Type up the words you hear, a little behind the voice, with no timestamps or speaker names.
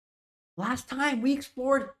Last time we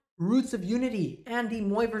explored roots of unity and the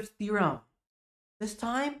Moivre's theorem. This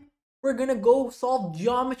time, we're gonna go solve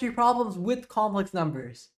geometry problems with complex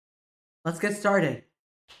numbers. Let's get started.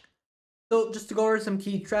 So just to go over some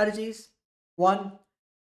key strategies. One,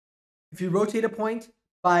 if you rotate a point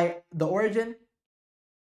by the origin,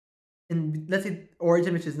 and let's say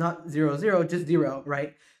origin, which is not 0, 0, just 0,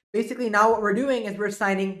 right? Basically, now what we're doing is we're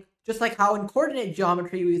assigning, just like how in coordinate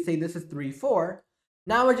geometry we would say this is 3, 4,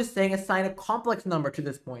 now we're just saying assign a complex number to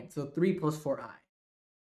this point, so 3 plus 4i.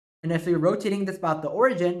 And if you're rotating this about the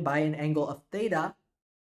origin by an angle of theta,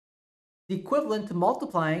 the equivalent to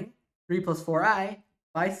multiplying 3 plus 4i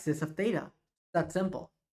by cis of theta. That's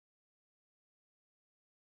simple.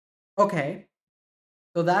 Okay,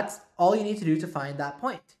 so that's all you need to do to find that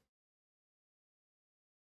point.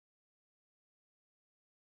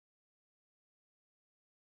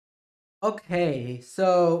 Okay,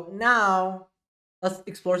 so now let's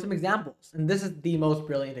explore some examples. And this is the most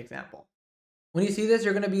brilliant example. When you see this,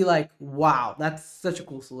 you're going to be like, wow, that's such a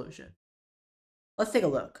cool solution. Let's take a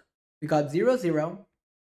look. We got 0, 0,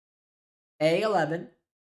 A11,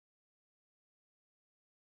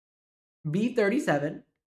 B37.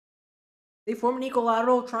 They form an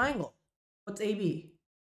equilateral triangle. What's AB?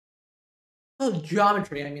 Oh,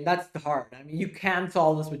 geometry. I mean, that's hard. I mean, you can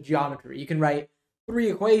solve this with geometry. You can write 3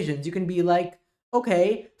 equations. You can be like,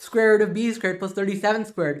 okay, square root of b squared plus 37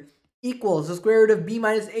 squared equals the square root of b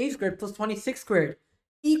minus a squared plus 26 squared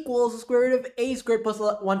equals the square root of a squared plus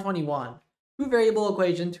 121. 2 variable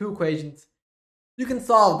equation, 2 equations. You can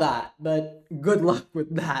solve that, but good luck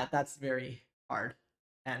with that. That's very hard.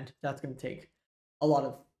 And that's going to take a lot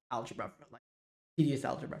of algebra, like tedious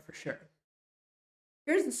algebra for sure.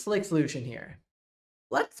 Here's the slick solution here.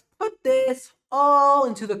 Let's put this all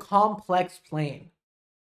into the complex plane.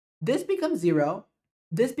 This becomes 0,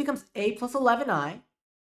 this becomes a plus 11i,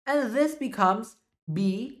 and this becomes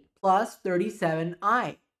b plus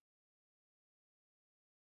 37i.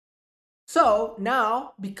 So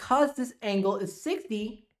now, because this angle is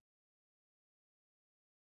 60,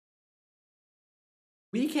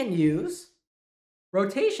 we can use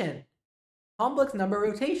rotation, complex number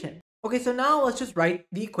rotation. Okay, so now let's just write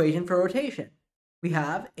the equation for rotation. We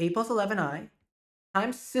have a plus 11i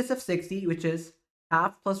times cis of 60, which is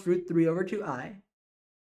half plus root 3 over 2i,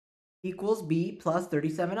 equals b plus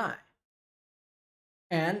 37i.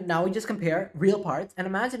 And now we just compare real parts and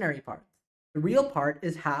imaginary parts. The real part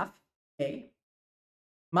is half a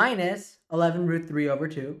minus 11 root 3 over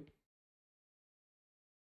 2.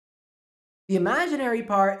 The imaginary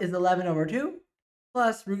part is 11 over 2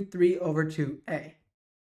 plus root 3 over 2a.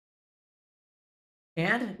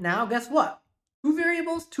 And now guess what? 2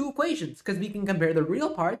 variables, 2 equations, because we can compare the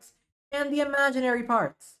real parts and the imaginary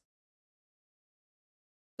parts.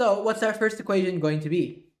 So what's our first equation going to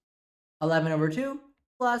be? 11 over 2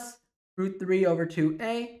 plus root 3 over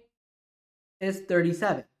 2a is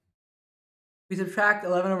 37. We subtract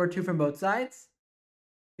 11 over 2 from both sides,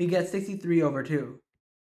 we get 63 over 2.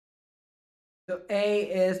 So a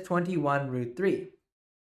is 21 root 3.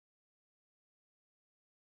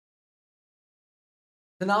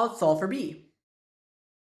 So now let's solve for b.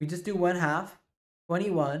 We just do 1/2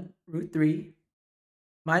 21 root 3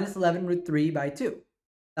 minus 11 root 3 by 2.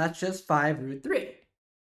 That's just 5 root 3.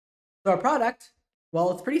 So our product, well,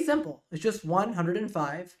 it's pretty simple. It's just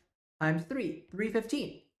 105 times 3,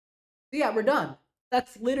 315. So yeah, we're done.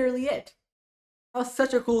 That's literally it. That was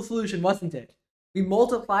such a cool solution, wasn't it? We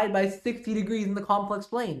multiplied by 60 degrees in the complex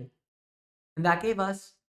plane. And that gave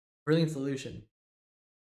us a brilliant solution.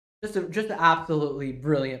 Just an absolutely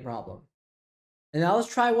brilliant problem. And now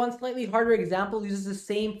let's try one slightly harder example that uses the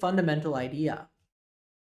same fundamental idea.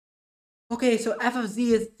 Okay, so f of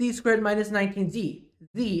z is z squared minus 19z.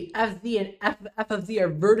 Z, fz, and f of z are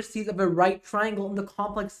vertices of a right triangle in the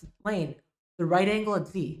complex plane. The right angle at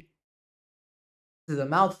z. This is a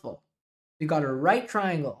mouthful. We got a right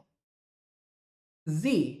triangle.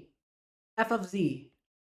 Z, f of z,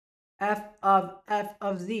 f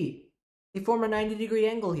of z. They form a 90-degree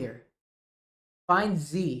angle here. Find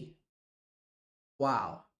z.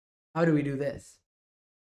 Wow, how do we do this?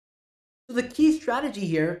 So the key strategy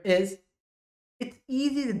here is it's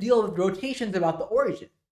easy to deal with rotations about the origin.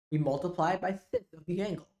 We multiply by cis of the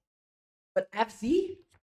angle. But fz,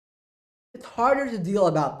 it's harder to deal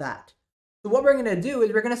about that. So what we're going to do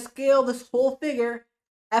is we're going to scale this whole figure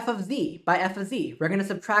f of z by f of z. We're going to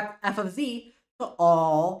subtract f of z to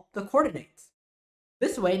all the coordinates.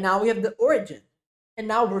 This way, now we have the origin. And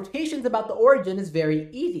now rotations about the origin is very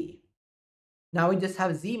easy. Now we just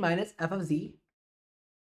have z minus f of z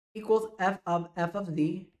equals f of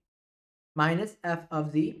z minus f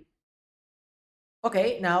of z.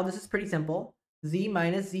 Okay, now this is pretty simple. Z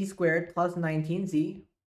minus z squared plus 19z.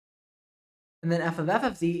 And then f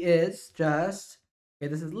of z is just,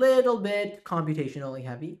 okay, this is a little bit computationally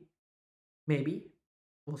heavy. Maybe.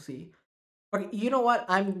 We'll see. Okay, you know what?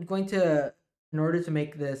 I'm going to, in order to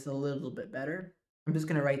make this a little bit better, I'm just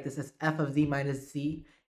going to write this as f of z minus z.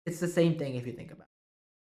 It's the same thing if you think about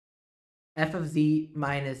it. F of z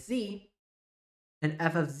minus z and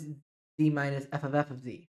f of z minus f of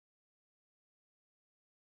z.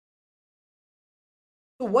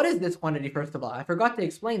 So what is this quantity, first of all? I forgot to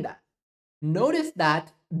explain that. Notice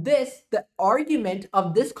that the argument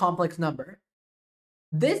of this complex number,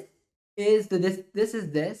 this is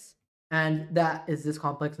this, and that is this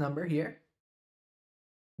complex number here.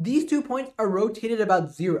 These 2 points are rotated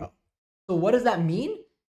about 0. So what does that mean?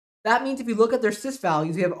 That means if you look at their cis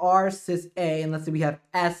values, we have R cis A, and let's say we have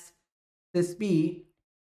S cis B.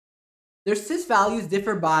 Their cis values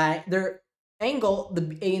differ by their angle,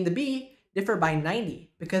 the A and the B differ by 90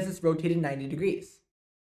 because it's rotated 90 degrees.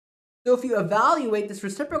 So if you evaluate this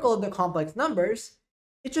reciprocal of the complex numbers,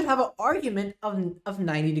 it should have an argument of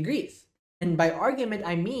 90 degrees. And by argument,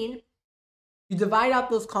 I mean you divide out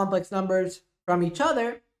those complex numbers from each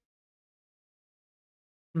other.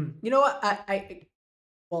 You know what?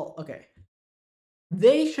 Well, okay.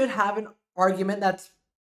 They should have an argument that's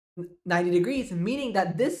 90 degrees, meaning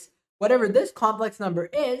that this, whatever this complex number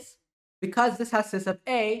is, because this has cis of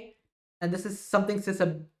A, and this is something cis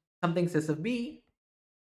of B,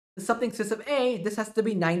 something cis of A, this has to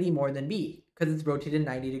be 90 more than B, because it's rotated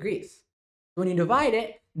 90 degrees. So when you divide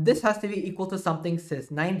it, this has to be equal to something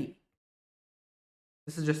cis 90.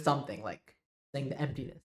 This is just something, like saying the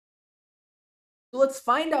emptiness. So let's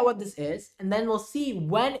find out what this is, and then we'll see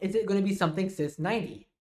when is it going to be something cis 90.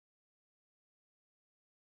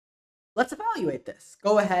 Let's evaluate this.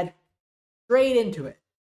 Go ahead, straight into it.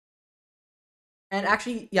 And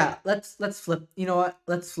actually, yeah, let's flip. You know what?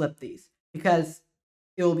 Let's flip these because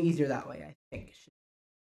it will be easier that way, I think.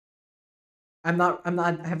 I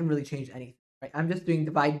haven't really changed anything, right? I'm just doing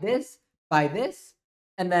divide this by this,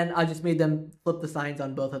 and then I just made them flip the signs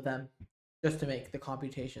on both of them just to make the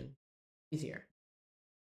computation easier.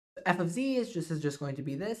 F of z is just going to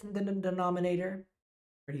be this in the denominator.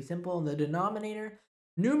 Pretty simple in the denominator.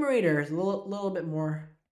 Numerator is a little bit more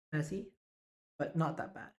messy, but not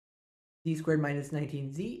that bad. Z squared minus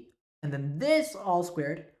 19z, and then this all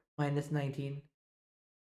squared minus 19.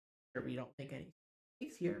 Sure, we don't make any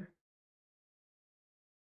mistakes here.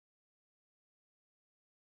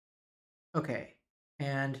 Okay,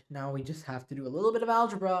 and now we just have to do a little bit of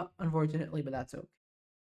algebra, unfortunately, but that's okay.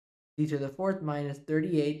 Z to the fourth minus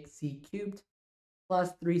 38z cubed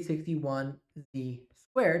plus 361z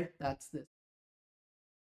squared, that's this,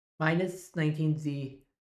 minus 19z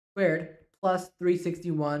squared plus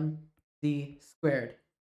 361z squared.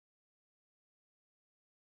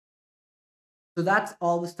 So that's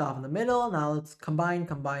all the stuff in the middle. Now let's combine.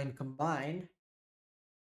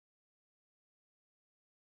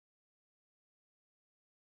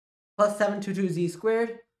 Plus 722z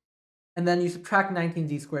squared. And then you subtract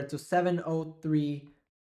 19z squared. So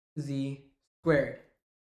 703z squared.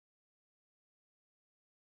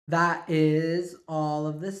 That is all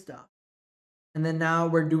of this stuff. And then now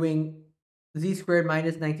we're doing z squared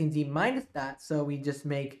minus 19z minus that. So we just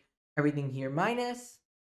make everything here minus.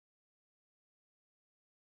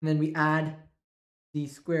 And then we add z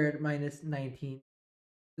squared minus 19z.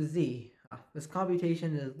 This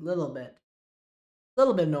computation is a little bit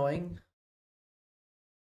annoying.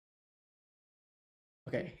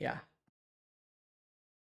 Okay, yeah.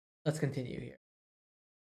 Let's continue here.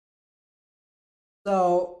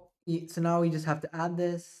 So now we just have to add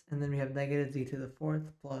this, and then we have negative z to the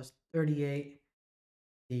fourth plus 38z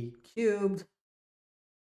cubed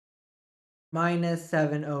minus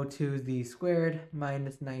 702z squared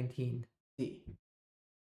minus 19z.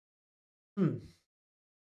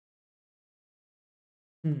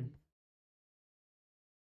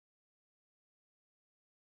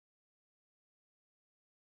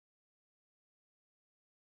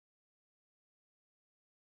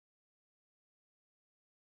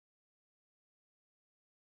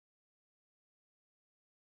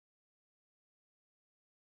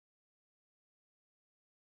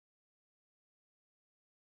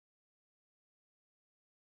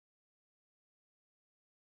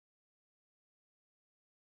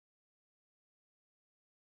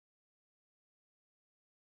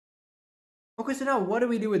 Okay, so now what do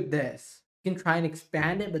we do with this? You can try and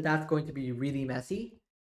expand it, but that's going to be really messy.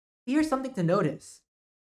 Here's something to notice.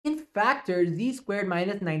 You can factor z squared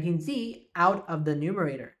minus 19z out of the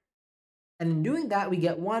numerator. And in doing that, we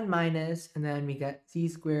get 1 minus, and then we get z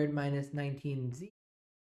squared minus 19z.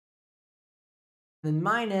 Then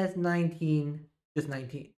minus 19, just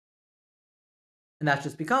 19. And that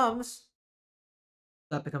just becomes,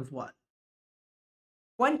 what?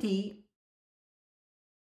 20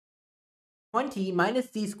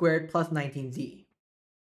 minus z squared plus 19z.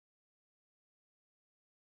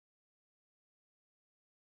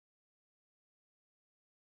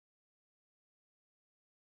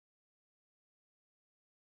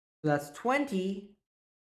 So that's 20,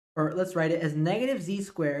 or let's write it as negative z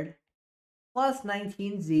squared plus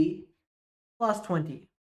 19z plus 20.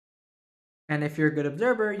 And if you're a good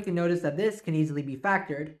observer, you can notice that this can easily be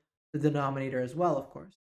factored, the denominator as well, of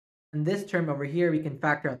course. And this term over here, we can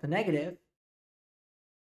factor out the negative.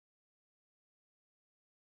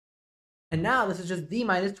 And now this is just z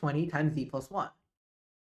minus 20 times z plus 1.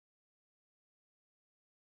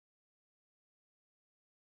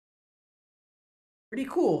 Pretty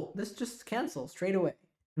cool. This just cancels straight away.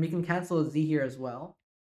 And we can cancel a z here as well.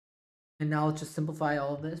 And now let's just simplify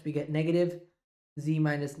all of this. We get negative z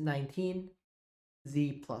minus 19,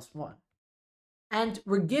 z plus 1. And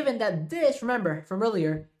we're given that this, remember from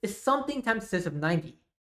earlier, is something times cis of 90.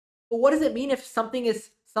 But what does it mean if something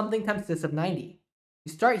is something times cis of 90?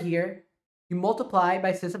 You start here, you multiply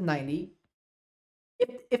by cis of 90.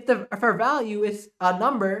 If our value is a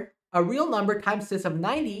number, a real number times cis of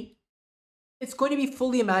 90, it's going to be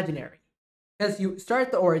fully imaginary. Because you start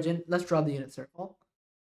at the origin, let's draw the unit circle.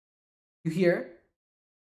 You here,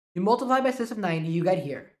 you multiply by cis of 90, you get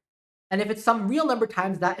here. And if it's some real number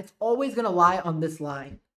times that, it's always going to lie on this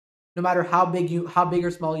line. No matter how big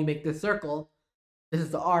or small you make this circle, this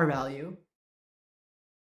is the r value.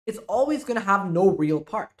 It's always going to have no real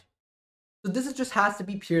part. So this just has to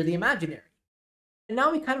be purely imaginary. And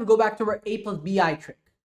now we kind of go back to our a plus bi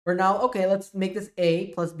trick. Where now, okay, let's make this a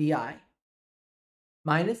plus bi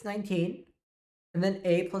minus 19, and then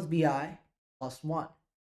a plus bi plus 1.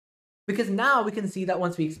 Because now we can see that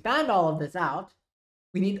once we expand all of this out,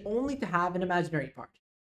 we need only to have an imaginary part.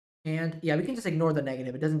 And yeah, we can just ignore the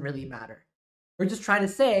negative. It doesn't really matter. We're just trying to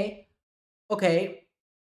say, okay,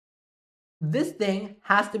 this thing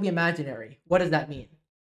has to be imaginary. What does that mean?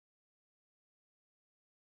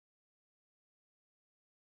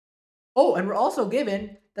 Oh, and we're also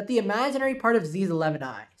given that the imaginary part of z is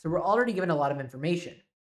 11i. So we're already given a lot of information.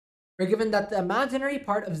 We're given that the imaginary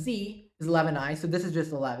part of z is 11i, so this is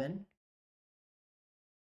just 11.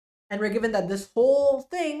 And we're given that this whole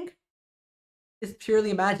thing is purely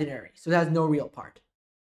imaginary, so it has no real part.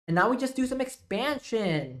 And now we just do some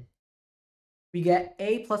expansion. We get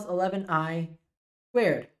a plus 11i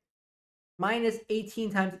squared minus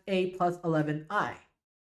 18 times a plus 11i.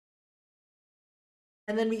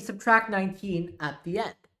 And then we subtract 19 at the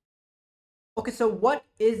end. Okay, so what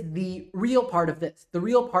is the real part of this? The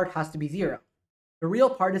real part has to be 0. The real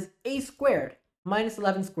part is a squared minus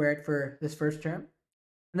 11 squared for this first term,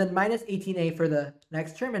 and then minus 18a for the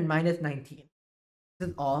next term, and minus 19. This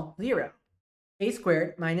is all 0. A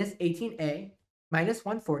squared minus 18a minus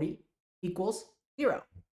 140 equals 0.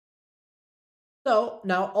 So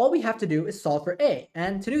now all we have to do is solve for a.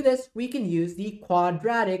 And to do this, we can use the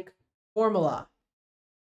quadratic formula.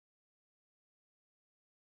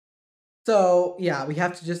 So yeah, we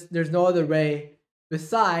have to just, there's no other way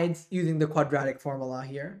besides using the quadratic formula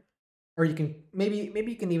here. Or you can, maybe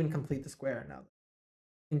you can even complete the square now.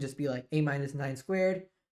 It can just be like a minus 9 squared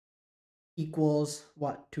equals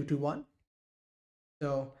what? 221.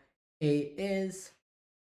 So a is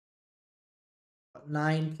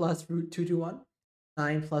 9 plus root 221.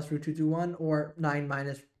 9 plus root 221, or 9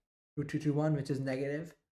 minus root 221, which is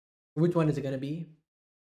negative. Which one is it going to be?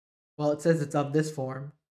 Well, it says it's of this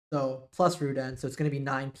form. So plus root n, so it's going to be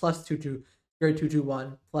 9 plus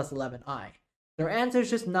 221 plus 11i. So our answer is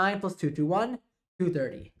just 9 plus 221,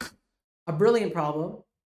 230. A brilliant problem.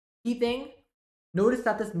 Key thing, notice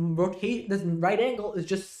that this right angle is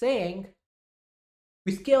just saying,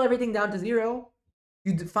 we scale everything down to 0,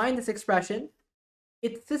 you define this expression,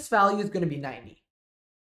 this value is going to be 90.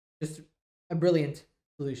 Just a brilliant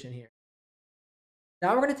solution here.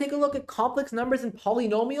 Now we're going to take a look at complex numbers and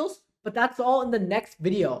polynomials, but that's all in the next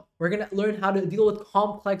video. We're going to learn how to deal with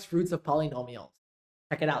complex roots of polynomials.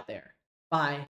 Check it out there. Bye.